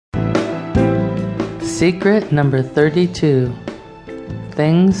Secret number 32.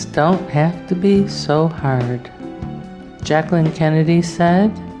 Things don't have to be so hard. Jacqueline Kennedy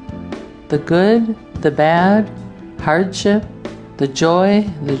said, "The good, the bad, hardship, the joy,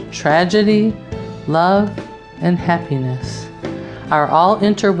 the tragedy, love, and happiness are all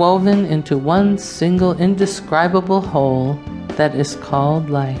interwoven into one single indescribable whole that is called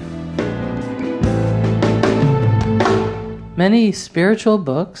life." Many spiritual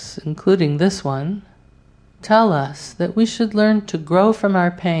books, including this one, tell us that we should learn to grow from our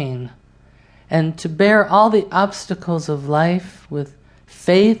pain and to bear all the obstacles of life with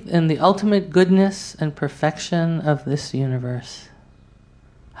faith in the ultimate goodness and perfection of this universe.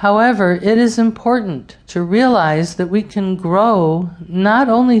 However, it is important to realize that we can grow not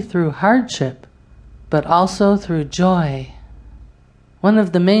only through hardship, but also through joy. One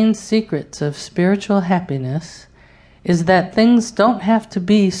of the main secrets of spiritual happiness is that things don't have to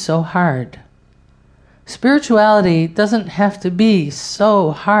be so hard. Spirituality doesn't have to be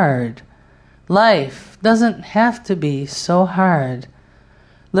so hard. Life doesn't have to be so hard.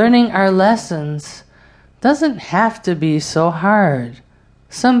 Learning our lessons doesn't have to be so hard.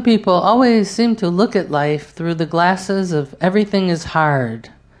 Some people always seem to look at life through the glasses of everything is hard.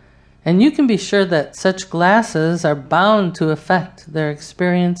 And you can be sure that such glasses are bound to affect their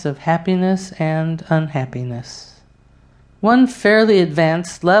experience of happiness and unhappiness. One fairly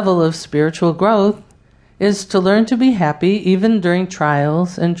advanced level of spiritual growth is to learn to be happy even during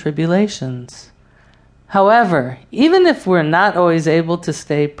trials and tribulations. However, even if we're not always able to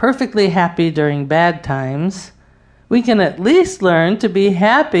stay perfectly happy during bad times, we can at least learn to be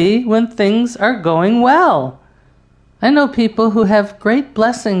happy when things are going well. I know people who have great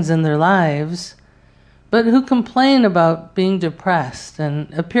blessings in their lives, but who complain about being depressed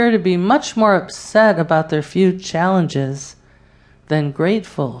and appear to be much more upset about their few challenges than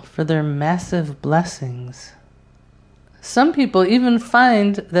grateful for their massive blessings. Some people even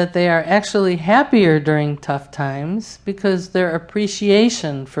find that they are actually happier during tough times because their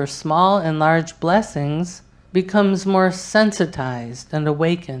appreciation for small and large blessings becomes more sensitized and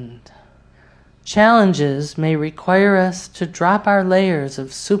awakened. Challenges may require us to drop our layers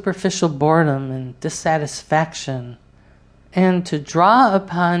of superficial boredom and dissatisfaction and to draw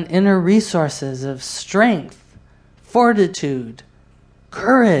upon inner resources of strength, fortitude,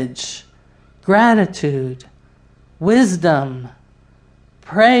 courage, gratitude, wisdom,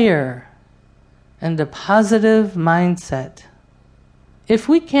 prayer, and a positive mindset. If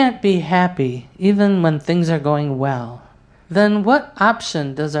we can't be happy even when things are going well, then what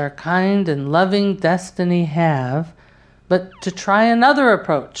option does our kind and loving destiny have but to try another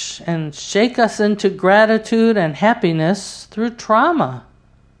approach and shake us into gratitude and happiness through trauma?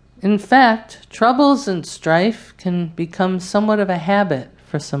 In fact, troubles and strife can become somewhat of a habit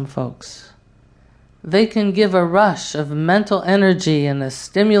for some folks. They can give a rush of mental energy and a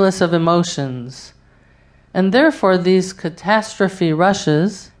stimulus of emotions, and therefore these catastrophe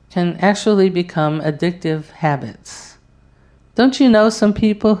rushes can actually become addictive habits. Don't you know some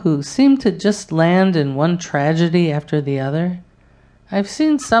people who seem to just land in one tragedy after the other? I've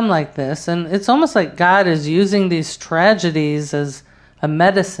seen some like this, and it's almost like God is using these tragedies as a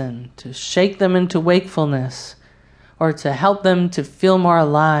medicine to shake them into wakefulness or to help them to feel more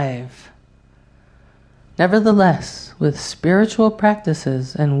alive. Nevertheless, with spiritual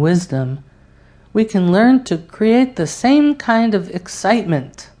practices and wisdom, we can learn to create the same kind of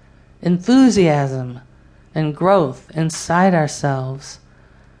excitement, enthusiasm, and growth inside ourselves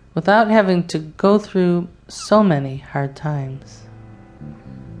without having to go through so many hard times.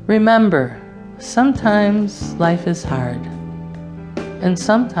 Remember, sometimes life is hard, and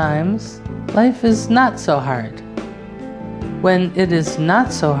sometimes life is not so hard. When it is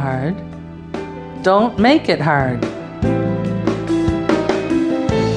not so hard, don't make it hard.